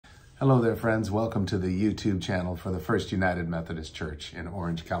Hello there, friends. Welcome to the YouTube channel for the First United Methodist Church in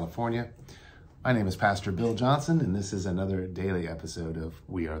Orange, California. My name is Pastor Bill Johnson, and this is another daily episode of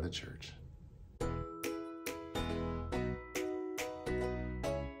We Are the Church.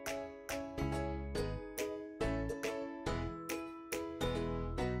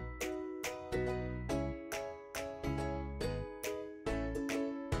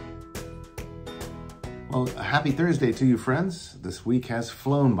 Well, a happy Thursday to you, friends. This week has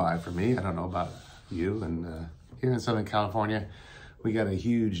flown by for me. I don't know about you. And here in Southern California, we got a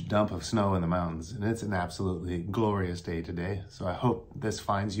huge dump of snow in the mountains, and it's an absolutely glorious day today. So I hope this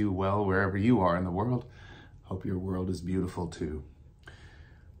finds you well wherever you are in the world. Hope your world is beautiful too.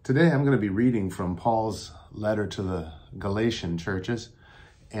 Today, I'm going to be reading from Paul's letter to the Galatian churches,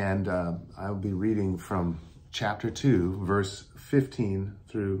 and I'll be reading from chapter 2, verse 15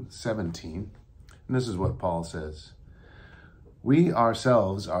 through 17. And this is what Paul says. We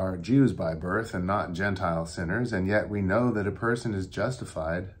ourselves are Jews by birth and not Gentile sinners, and yet we know that a person is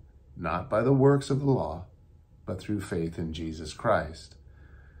justified not by the works of the law, but through faith in Jesus Christ.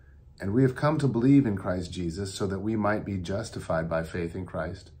 And we have come to believe in Christ Jesus so that we might be justified by faith in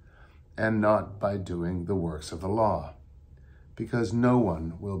Christ and not by doing the works of the law, because no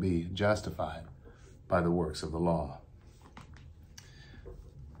one will be justified by the works of the law.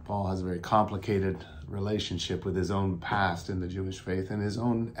 Paul has a very complicated relationship with his own past in the Jewish faith and his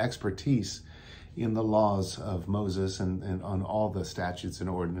own expertise in the laws of Moses and on all the statutes and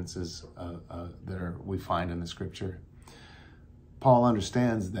ordinances that we find in the scripture. Paul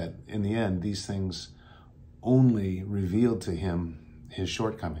understands that in the end, these things only reveal to him his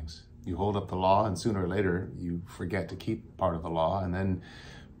shortcomings. You hold up the law and sooner or later you forget to keep part of the law, and then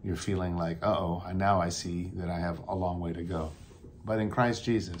you're feeling like, uh-oh, now I see that I have a long way to go. But in Christ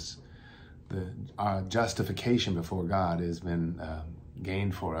Jesus, our justification before God has been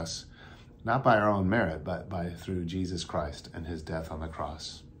gained for us, not by our own merit, but through Jesus Christ and his death on the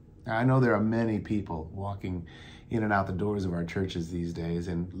cross. Now, I know there are many people walking in and out the doors of our churches these days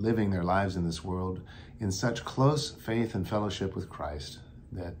and living their lives in this world in such close faith and fellowship with Christ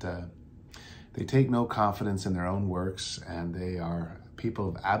that they take no confidence in their own works, and they are people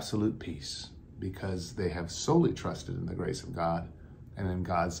of absolute peace, because they have solely trusted in the grace of God and in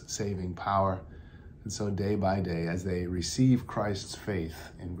God's saving power. And so day by day, as they receive Christ's faith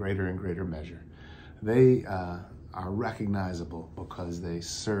in greater and greater measure, they are recognizable because they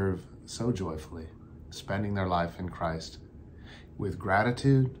serve so joyfully, spending their life in Christ with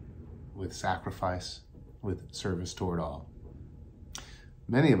gratitude, with sacrifice, with service toward all.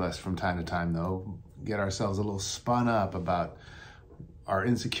 Many of us from time to time, though, get ourselves a little spun up about our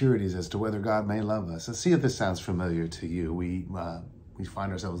insecurities as to whether God may love us. Let's see if this sounds familiar to you. We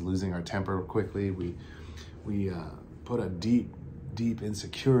find ourselves losing our temper quickly. We put a deep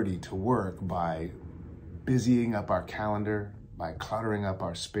insecurity to work by busying up our calendar, by cluttering up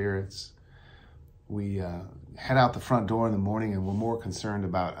our spirits. We head out the front door in the morning and we're more concerned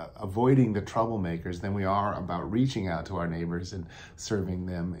about avoiding the troublemakers than we are about reaching out to our neighbors and serving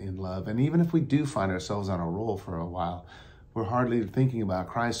them in love. And even if we do find ourselves on a roll for a while, we're hardly thinking about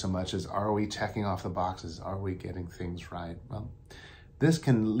Christ so much as, are we checking off the boxes? Are we getting things right? Well, this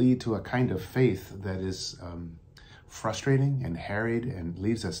can lead to a kind of faith that is frustrating and harried and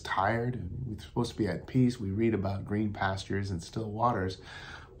leaves us tired. We're supposed to be at peace. We read about green pastures and still waters,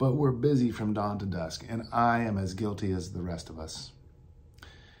 but we're busy from dawn to dusk, and I am as guilty as the rest of us.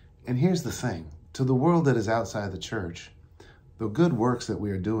 And here's the thing. To the world that is outside the church, the good works that we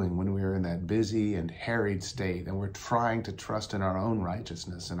are doing when we are in that busy and harried state and we're trying to trust in our own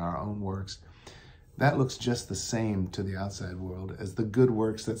righteousness and our own works, that looks just the same to the outside world as the good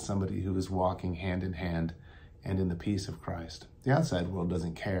works that somebody who is walking hand in hand and in the peace of Christ. The outside world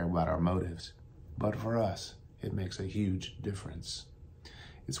doesn't care about our motives, but for us, it makes a huge difference.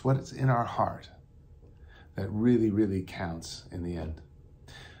 It's what's in our heart that really, really counts in the end.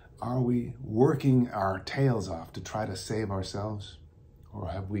 Are we working our tails off to try to save ourselves? Or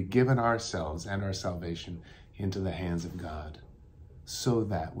have we given ourselves and our salvation into the hands of God so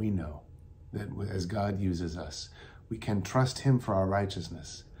that we know that as God uses us, we can trust him for our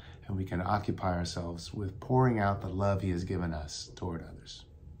righteousness and we can occupy ourselves with pouring out the love he has given us toward others?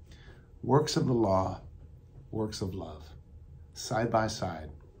 Works of the law, works of love, side by side,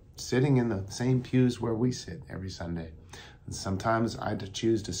 sitting in the same pews where we sit every Sunday. And sometimes I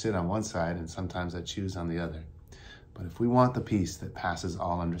choose to sit on one side and sometimes I choose on the other. But if we want the peace that passes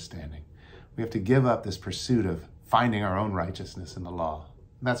all understanding, we have to give up this pursuit of finding our own righteousness in the law.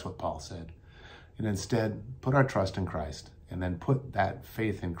 That's what Paul said. And instead, put our trust in Christ and then put that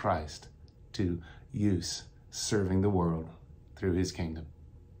faith in Christ to use serving the world through his kingdom.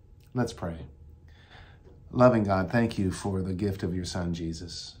 Let's pray. Loving God, thank you for the gift of your Son,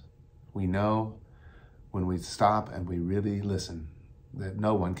 Jesus. We know when we stop and we really listen that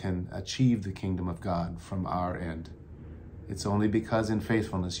no one can achieve the kingdom of God from our end. It's only because in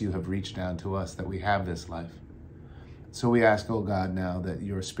faithfulness you have reached down to us that we have this life. So we ask, oh God, now that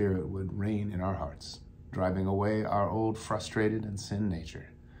your Spirit would reign in our hearts, driving away our old frustrated and sin nature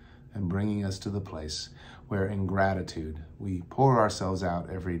and bringing us to the place where in gratitude we pour ourselves out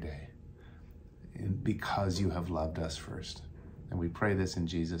every day because you have loved us first. And we pray this in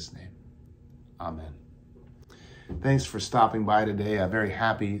Jesus' name. Amen. Thanks for stopping by today. A very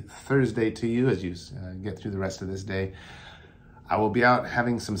happy Thursday to you as you get through the rest of this day. I will be out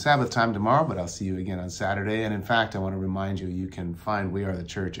having some Sabbath time tomorrow, but I'll see you again on Saturday. And in fact, I want to remind you, you can find We Are the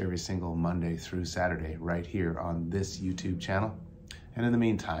Church every single Monday through Saturday right here on this YouTube channel. And in the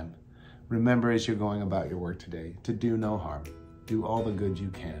meantime, remember as you're going about your work today to do no harm. Do all the good you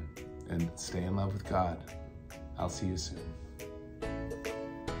can and stay in love with God. I'll see you soon.